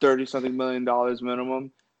 $30-something million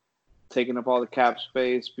minimum, taking up all the cap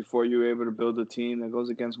space before you're able to build a team. That goes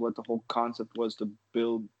against what the whole concept was to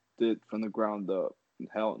build it from the ground up.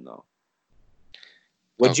 Hell no.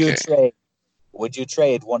 Would you Okay. trade? Would you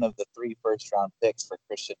trade one of the 3 first-round picks for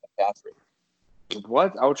Christian McCaffrey?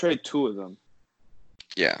 What? I would trade 2 of them.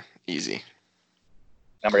 Yeah, easy.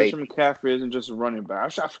 Number 8. Christian McCaffrey isn't just a running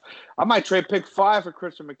back. I might trade pick 5 for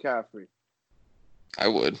Christian McCaffrey. I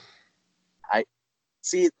would.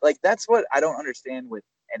 See, like that's what I don't understand with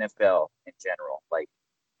NFL in general. Like,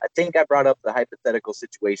 I think I brought up the hypothetical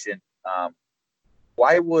situation.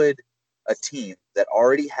 Why would a team that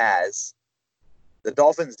already has the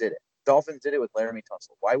Dolphins did it? Dolphins did it with Laramie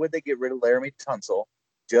Tunsil. Why would they get rid of Laramie Tunsil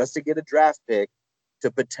just to get a draft pick to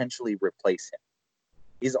potentially replace him?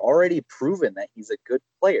 He's already proven that he's a good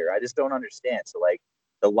player. I just don't understand. So, like,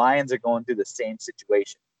 the Lions are going through the same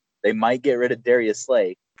situation. They might get rid of Darius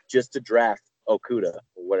Slay just to draft Okuda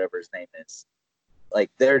or whatever his name is. Like,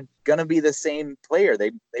 they're gonna be the same player.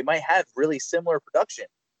 They might have really similar production.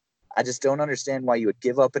 I just don't understand why you would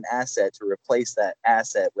give up an asset to replace that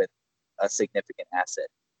asset with a significant asset.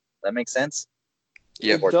 That makes sense?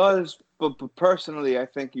 Yep. It does, but personally, I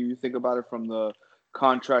think you think about it from the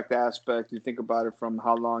contract aspect. You think about it from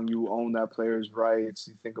how long you own that player's rights.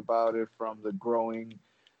 You think about it from the growing,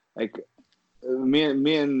 like me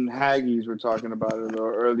and Haggies were talking about it a little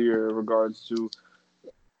earlier in regards to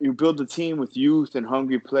you build a team with youth and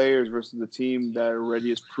hungry players versus a team that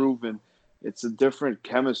already is proven. It's a different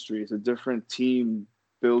chemistry. It's a different team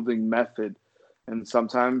building method. And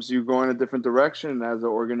sometimes you go in a different direction as an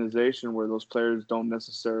organization where those players don't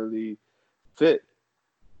necessarily fit,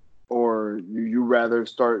 or you rather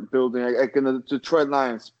start building like in the Detroit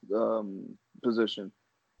Lions position.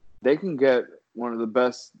 They can get one of the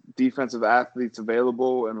best defensive athletes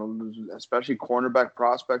available, and especially cornerback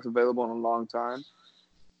prospects available in a long time.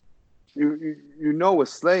 You know what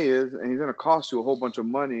Slay is, and he's going to cost you a whole bunch of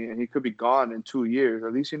money, and he could be gone in 2 years.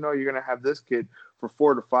 At least you know you're going to have this kid for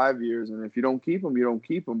 4 to 5 years, and if you don't keep him, you don't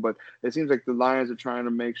keep him. But it seems like the Lions are trying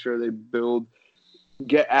to make sure they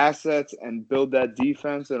get assets and build that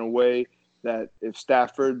defense in a way that if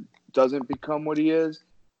Stafford doesn't become what he is,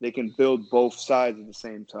 they can build both sides at the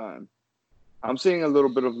same time. I'm seeing a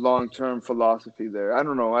little bit of long-term philosophy there. I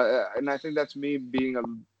don't know, and I think that's me being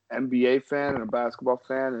an NBA fan and a basketball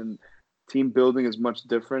fan, and team building is much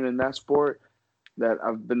different in that sport. That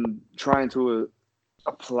I've been trying to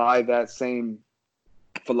apply that same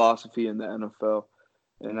philosophy in the NFL,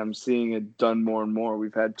 and I'm seeing it done more and more.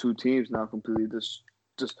 We've had 2 teams now completely just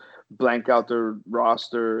blank out their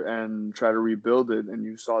roster and try to rebuild it, and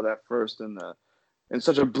you saw that first in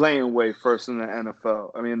such a blatant way first in the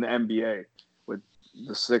NFL. I mean, in the NBA with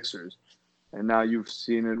the Sixers, and now you've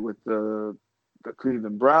seen it with the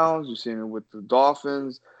Cleveland Browns. You've seen it with the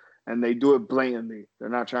Dolphins, and they do it blatantly. They're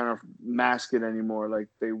not trying to mask it anymore like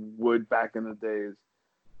they would back in the days.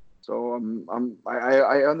 So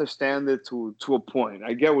I understand it to a point.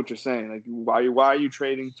 I get what you're saying. Like why are you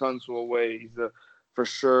trading Tunsil away? He's for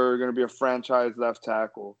sure going to be a franchise left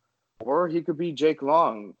tackle, or he could be Jake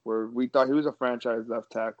Long, where we thought he was a franchise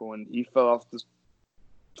left tackle, and he fell off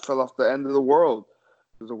the end of the world.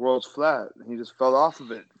 Because the world's flat, and he just fell off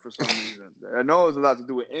of it for some reason. I know it was a lot to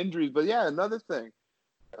do with injuries, but yeah, another thing.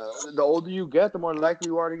 The older you get, the more likely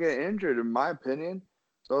you are to get injured, in my opinion.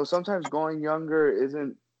 So sometimes going younger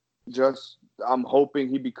isn't just I'm hoping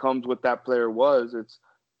he becomes what that player was.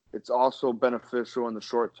 It's also beneficial in the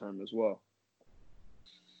short term as well.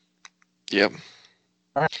 Yep.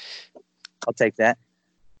 All right. I'll take that.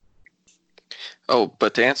 Oh,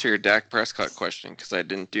 but to answer your Dak Prescott question, because I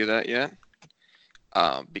didn't do that yet,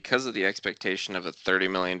 because of the expectation of a $30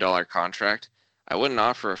 million contract, I wouldn't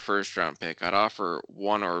offer a first-round pick. I'd offer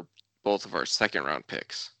one or both of our second-round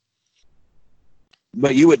picks.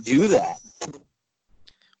 But you would do that.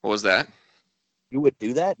 What was that? You would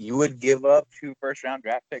do that? You would give up 2 first-round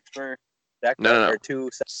draft picks for Dak No. or 2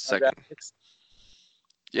 second draft picks?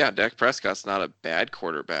 Yeah, Dak Prescott's not a bad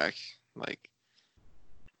quarterback. Like,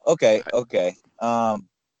 Okay.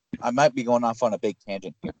 I might be going off on a big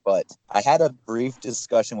tangent here, but I had a brief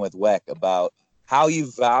discussion with Weck about how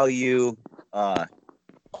you value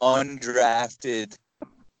undrafted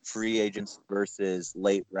free agents versus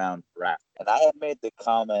late round draft. And I had made the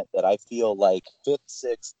comment that I feel like 5th,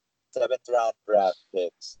 6th, 7th round draft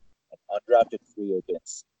picks and undrafted free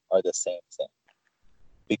agents are the same thing.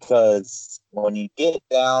 because when you get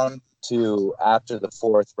down to after the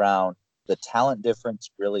fourth round, the talent difference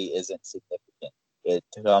really isn't significant. It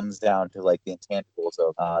comes down to like the intangibles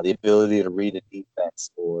of the ability to read a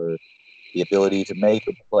defense or the ability to make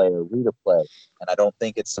a play or read a play. And I don't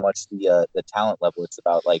think it's so much the talent level. It's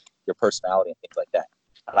about like your personality and things like that.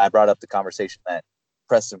 And I brought up the conversation that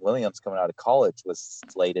Preston Williams coming out of college was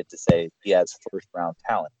slated to say he has first round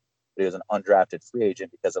talent, but he was an undrafted free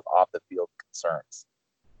agent because of off the field concerns.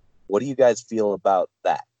 What do you guys feel about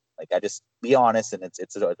that? Like, I just be honest, and it's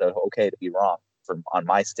okay to be wrong from on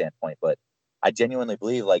my standpoint, but I genuinely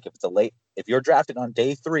believe like if you're drafted on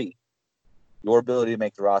day 3, your ability to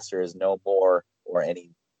make the roster is no more or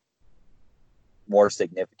any more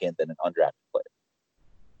significant than an undrafted player.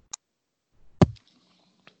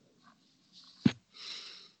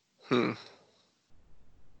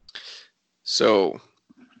 So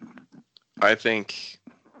I think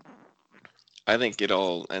it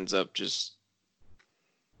all ends up just,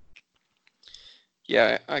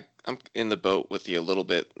 yeah, I'm in the boat with you a little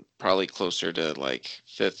bit, probably closer to like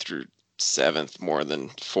 5th through 7th more than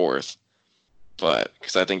 4th, but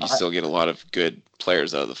because I think you still get a lot of good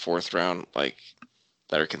players out of the 4th round, like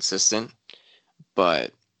that are consistent.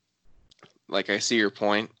 But like, I see your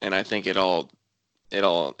point, and I think it all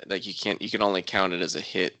like you can only count it as a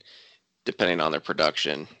hit depending on their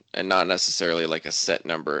production, and not necessarily like a set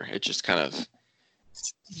number. It just kind of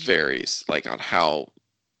varies, like on how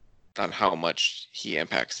much he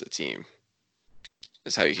impacts the team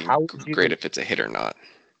is how you can grade if it's a hit or not.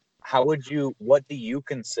 What do you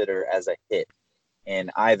consider as a hit in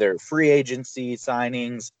either free agency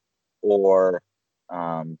signings or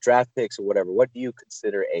draft picks or whatever? What do you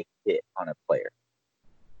consider a hit on a player?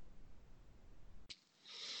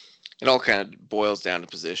 It all kind of boils down to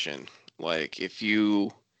position. Like, if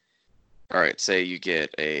you, all right, say you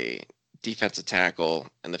get a defensive tackle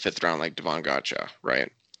in the 5th round, like Davon Godchaux,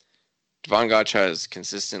 right? Davon Godchaux is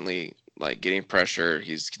consistently like getting pressure.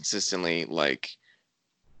 He's consistently like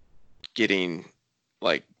getting,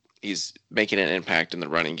 like, he's making an impact in the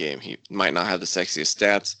running game. He might not have the sexiest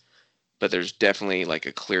stats, but there's definitely like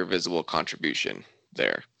a clear visible contribution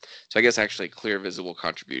there. So I guess actually clear visible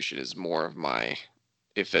contribution is more of my,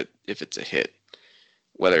 if it's a hit.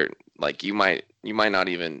 Whether like you might not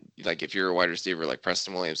even, like, if you're a wide receiver like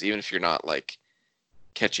Preston Williams, even if you're not like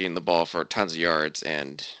catching the ball for tons of yards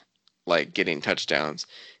and like getting touchdowns,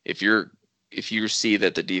 if you see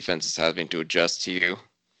that the defense is having to adjust to you,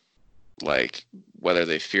 like whether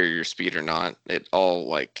they fear your speed or not, it all,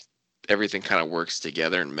 like, everything kind of works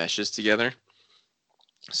together and meshes together.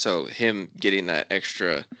 So him getting that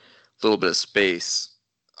extra little bit of space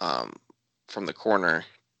from the corner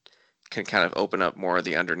can kind of open up more of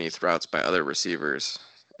the underneath routes by other receivers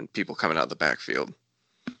and people coming out of the backfield.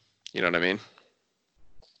 You know what I mean?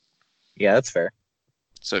 Yeah, that's fair.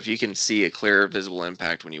 So if you can see a clear visible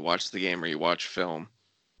impact when you watch the game or you watch film,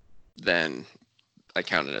 then I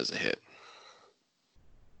count it as a hit.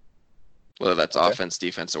 Whether that's offense,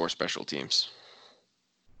 defense, or special teams.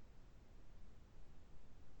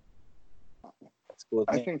 That's cool.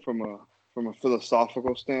 I think from a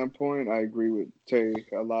philosophical standpoint, I agree with Tay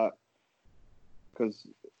a lot, because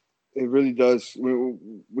it really does.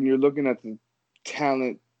 When you're looking at the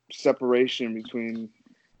talent separation between,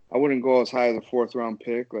 I wouldn't go as high as a 4th round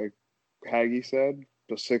pick, like Haggy said,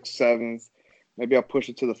 the 6th, 7th. Maybe I'll push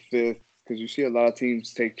it to the 5th, because you see a lot of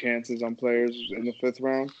teams take chances on players in the 5th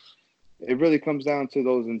round. It really comes down to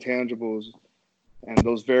those intangibles and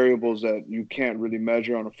those variables that you can't really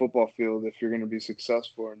measure on a football field if you're going to be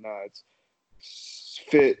successful or not. It's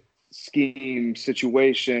fit, scheme,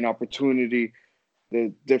 situation, opportunity.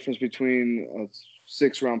 The difference between a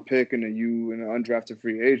 6th round pick and an undrafted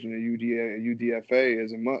free agent, a UDFA,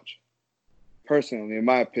 isn't much, personally, in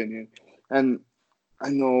my opinion. And I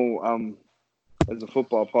know it's a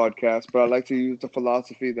football podcast, but I like to use the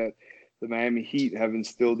philosophy that the Miami Heat have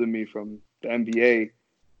instilled in me from the NBA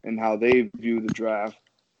and how they view the draft,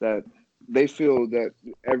 that they feel that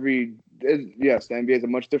the NBA is a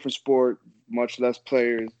much different sport, much less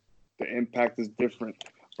players. The impact is different.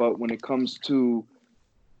 But when it comes to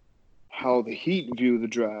how the Heat view the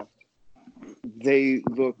draft, they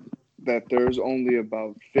look that there's only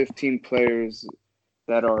about 15 players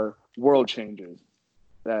that are world changers,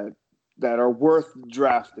 that are worth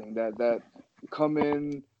drafting, that come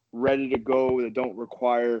in ready to go, that don't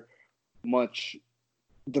require much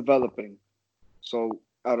developing. So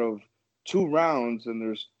out of 2 rounds, and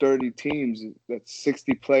there's 30 teams, that's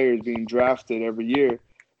 60 players being drafted every year,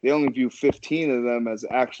 they only view 15 of them as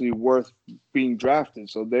actually worth being drafted.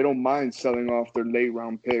 So they don't mind selling off their late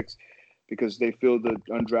round picks because they feel the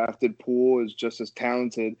undrafted pool is just as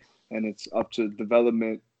talented, and it's up to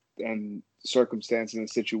development and circumstances and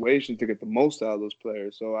situation to get the most out of those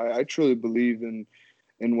players. So I truly believe in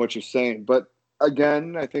what you're saying. But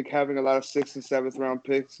again, I think having a lot of 6th and 7th round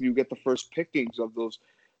picks, you get the first pickings of those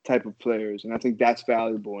type of players, and I think that's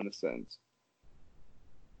valuable in a sense.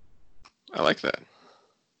 I like that.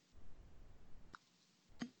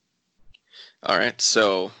 All right,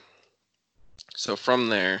 so from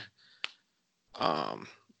there,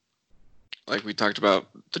 like we talked about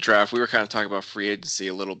the draft, we were kind of talking about free agency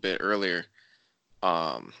a little bit earlier.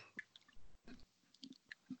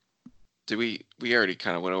 Did we already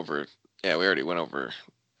kind of went over? Yeah, we already went over.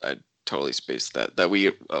 I totally spaced that.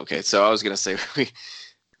 Okay, so I was gonna say we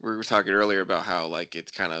were talking earlier about how like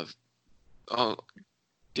it's kind of. Oh,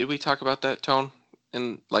 did we talk about that, Tone?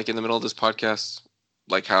 In the middle of this podcast,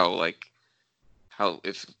 like how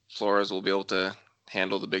if Flores will be able to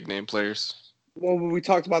handle the big name players? Well, we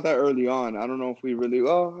talked about that early on. I don't know if we really.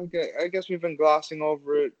 Oh, I guess we've been glossing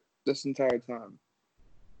over it this entire time.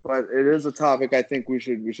 But it is a topic I think we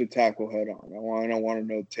should tackle head on. I want to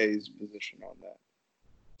know Tay's position on that.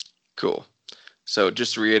 Cool. So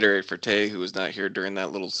just to reiterate for Tay, who was not here during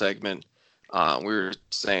that little segment, we were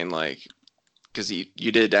saying like, because you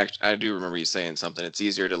did I do remember you saying something. It's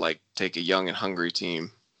easier to like take a young and hungry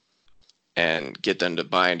team and get them to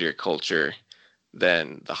buy into your culture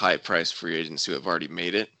than the high-priced free agents who have already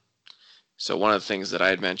made it. So one of the things that I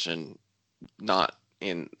had mentioned, not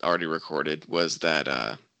in already recorded, was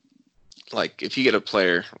that like if you get a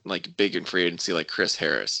player like big in free agency like Chris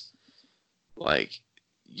Harris, like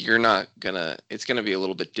it's gonna be a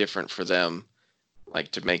little bit different for them, like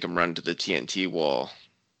to make them run to the TNT wall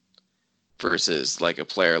versus like a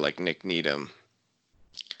player like Nick Needham.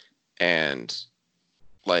 And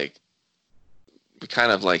like we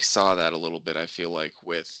kind of like saw that a little bit, I feel like,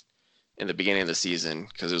 with in the beginning of the season,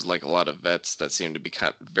 because there's like a lot of vets that seemed to be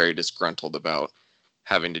kind of very disgruntled about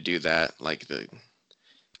having to do that, like the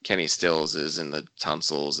Kenny Stillses and the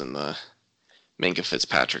Tunsil's and the Minka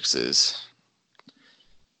Fitzpatrickses.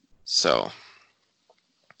 So,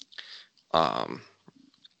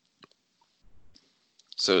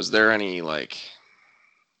 so is there any like,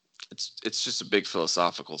 it's just a big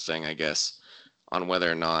philosophical thing, I guess, on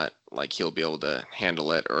whether or not like he'll be able to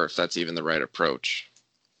handle it, or if that's even the right approach.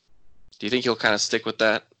 Do you think he'll kind of stick with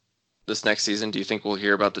that this next season? Do you think we'll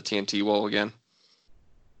hear about the TNT wall again?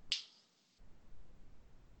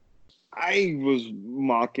 I was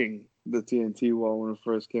mocking the TNT wall when it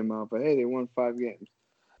first came out, but hey, they won 5 games.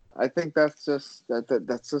 I think that's just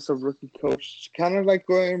that's just a rookie coach, kind of like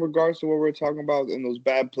in regards to what we're talking about in those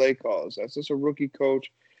bad play calls. That's just a rookie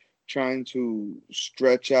coach trying to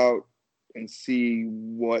stretch out and see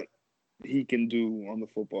what he can do on the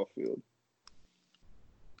football field.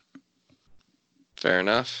 Fair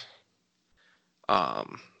enough.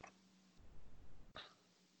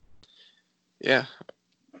 Yeah,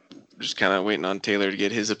 just kind of waiting on Taylor to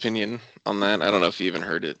get his opinion on that. I don't know if you even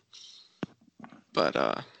heard it, but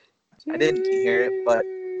I didn't hear it, but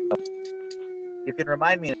you can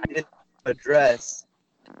remind me. I didn't address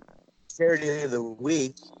charity of the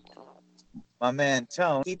week. My man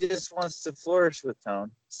Tone, he just wants to flourish with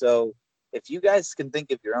Tone. So if you guys can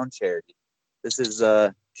think of your own charity, this is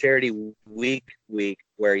a charity week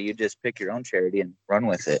where you just pick your own charity and run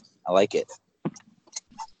with it. I like it.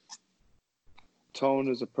 Tone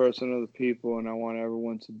is a person of the people, and I want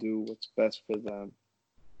everyone to do what's best for them.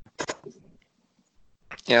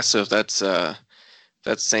 Yeah, so if that's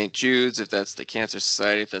St. Jude's, if that's the Cancer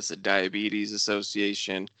Society, if that's the Diabetes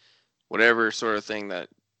Association, whatever sort of thing that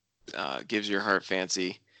gives your heart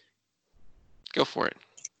fancy, go for it.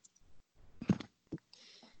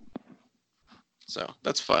 So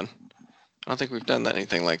that's fun. I don't think we've done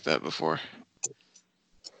anything like that before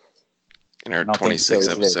in our 26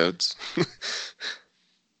 episodes.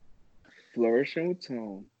 Flourishing with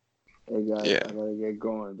Tone. I gotta get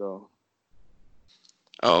going though.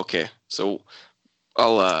 Oh, okay. So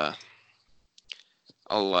I'll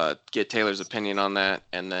get Taylor's opinion on that,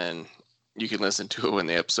 and then you can listen to it when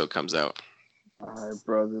the episode comes out. All right,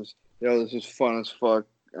 brothers. Yo, this is fun as fuck.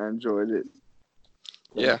 I enjoyed it.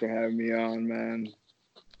 Thanks for having me on, man.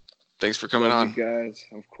 Thanks for coming on. You guys,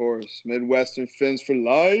 of course. Midwestern Fins for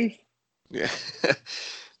life. Yeah.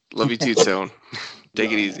 Love you too, Tone.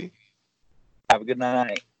 Take it easy. Have a good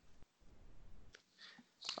night.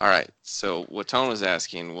 All right. So what Tone was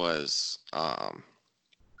asking was,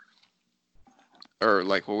 or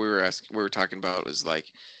like what we were talking about was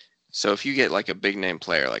like, so if you get like a big name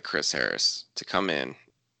player like Chris Harris to come in,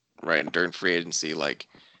 right, during free agency, like,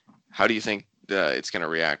 how do you think it's going to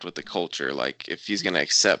react with the culture. Like if he's going to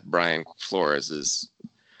accept Brian Flores's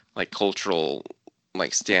like cultural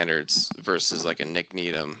like standards versus like a Nick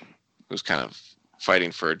Needham who's kind of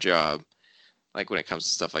fighting for a job. Like when it comes to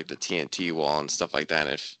stuff like the TNT wall and stuff like that,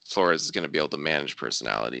 if Flores is going to be able to manage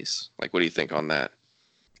personalities. Like, what do you think on that?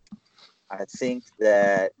 I think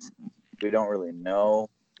that we don't really know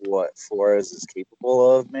what Flores is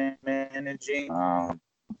capable of managing.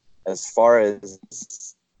 As far as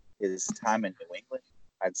his time in New England,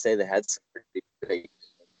 I'd say they had some pretty big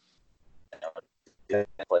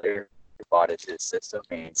player who bought into his system.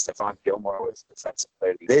 I mean, Stephon Gilmore was the defensive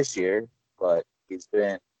player this year, but he's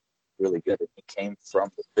been really good. And he came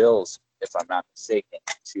from the Bills, if I'm not mistaken,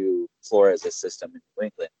 to Flores' system in New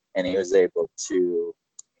England, and he was able to,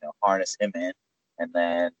 harness him in. And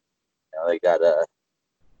then, they got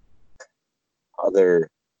other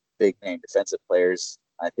big name defensive players.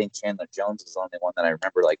 I think Chandler Jones is the only one that I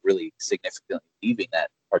remember like really significantly leaving that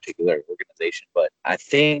particular organization. But I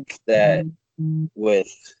think that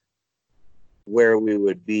with where we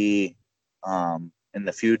would be in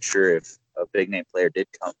the future if a big name player did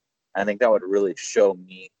come, I think that would really show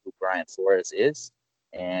me who Brian Flores is.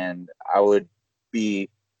 And I would be,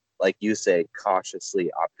 like you say,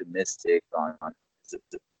 cautiously optimistic on his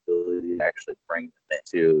ability to actually bring them in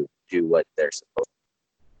to do what they're supposed to.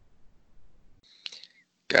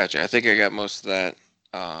 Gotcha. I think I got most of that.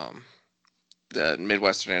 The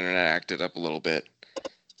Midwestern Internet acted up a little bit.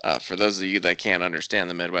 For those of you that can't understand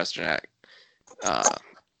the Midwestern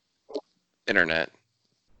Internet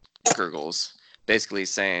gurgles, basically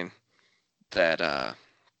saying that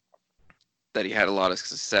that he had a lot of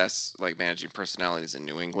success like managing personalities in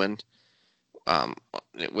New England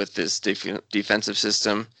with this defensive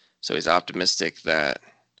system. So he's optimistic that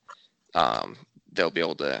he'll be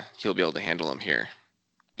able to handle them here.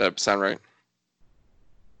 Does that sound right?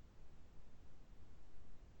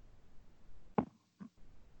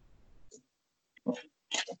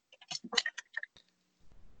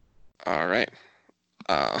 All right.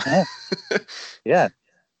 Yeah,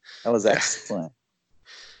 that was excellent.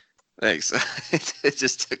 Thanks. It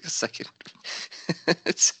just took a second.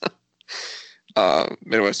 It's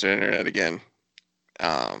Midwestern Internet again.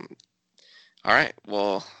 All right.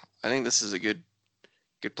 Well, I think this is a good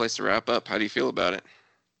place to wrap up. How do you feel about it?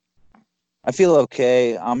 I feel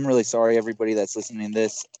okay. I'm really sorry, everybody that's listening to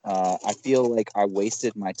this. I feel like I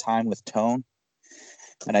wasted my time with Tone,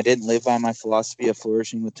 and I didn't live by my philosophy of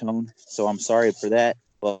flourishing with Tone. So I'm sorry for that.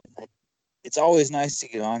 But it's always nice to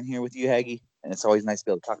get on here with you, Haggy, and it's always nice to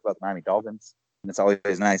be able to talk about the Miami Dolphins. And it's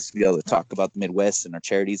always nice to be able to talk about the Midwest and our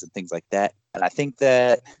charities and things like that. And I think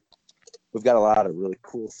that we've got a lot of really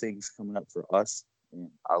cool things coming up for us in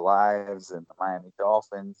our lives and the Miami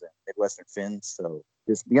Dolphins and Midwestern Finns. So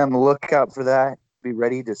just be on the lookout for that. Be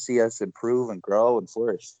ready to see us improve and grow and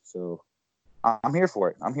flourish. So I'm here for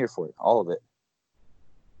it. All of it.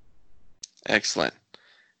 Excellent.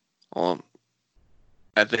 Well,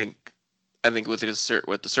 I think with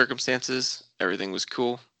the circumstances, everything was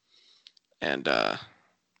cool. And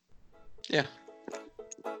yeah.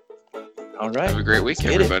 All right. Have a great week,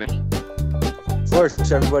 everybody.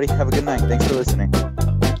 Flourish, everybody. Have a good night. Thanks for listening.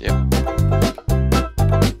 Yep.